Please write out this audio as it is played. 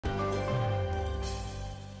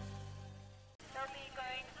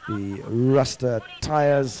the Rasta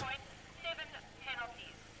tires.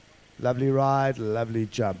 Lovely ride, lovely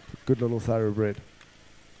jump. Good little thoroughbred.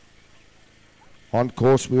 On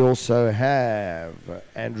course we also have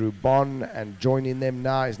Andrew Bonn, and joining them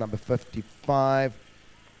now is number 55.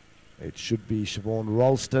 It should be Siobhan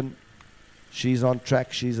Ralston. She's on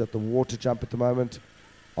track. She's at the water jump at the moment.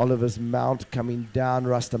 Oliver's Mount coming down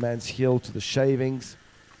Rastaman's Hill to the shavings.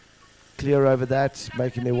 Clear over that,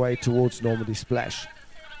 making their way towards Normandy Splash.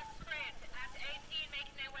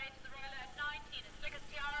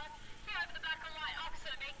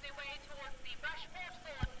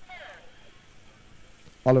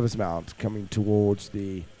 Oliver's Mount coming towards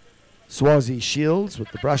the Swazi Shields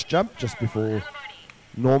with the brush jump just before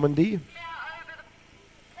Normandy.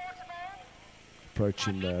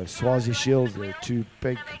 Approaching the Swazi Shields, there are two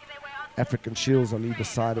big African shields on either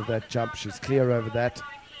side of that jump. She's clear over that.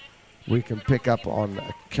 We can pick up on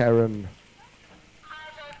Karen,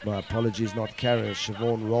 my apologies, not Karen,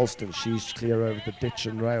 Siobhan Ralston. She's clear over the ditch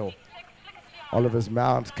and rail. Oliver's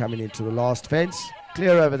Mount coming into the last fence,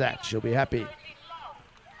 clear over that, she'll be happy.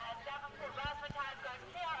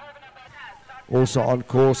 Also on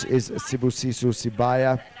course is Sibusiso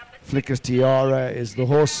Sibiya. Flicker's Tiara is the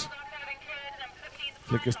horse.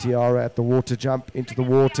 Flicker's Tiara at the water jump, into the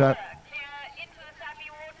water.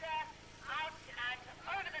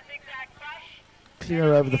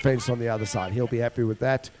 Clear over the fence on the other side. He'll be happy with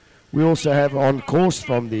that. We also have on course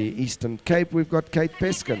from the Eastern Cape, we've got Kate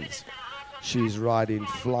Peskins. She's riding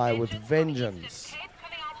Fly with Vengeance.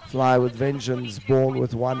 Fly with Vengeance, born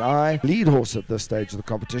with one eye. Lead horse at this stage of the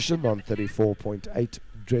competition on 34.8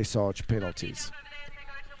 dressage penalties.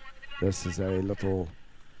 This is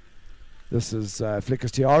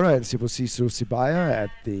Flicker's Tiara and Sibusiso Sibiya at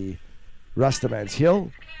the Rastaman's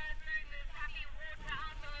Hill.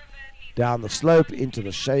 Down the slope into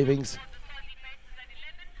the shavings.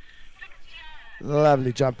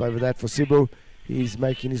 Lovely jump over that for Sibu. He's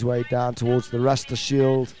making his way down towards the Rasta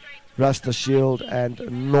Shield and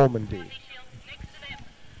Normandy.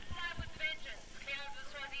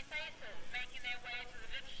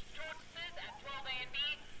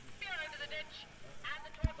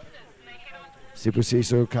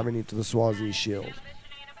 Sibusiso coming into the Swazi Shield.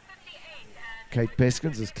 Kate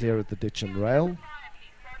Peskins is clear at the ditch and rail.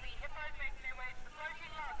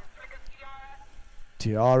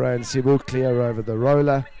 Tiara and Sibu clear over the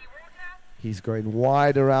roller. He's going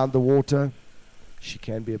wide around the water. She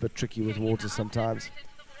can be a bit tricky with water sometimes.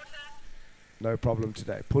 No problem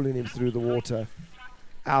today. Pulling him through the water,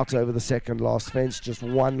 out over the second last fence. Just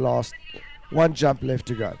one jump left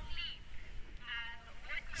to go.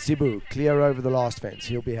 Sibu clear over the last fence.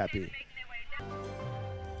 He'll be happy.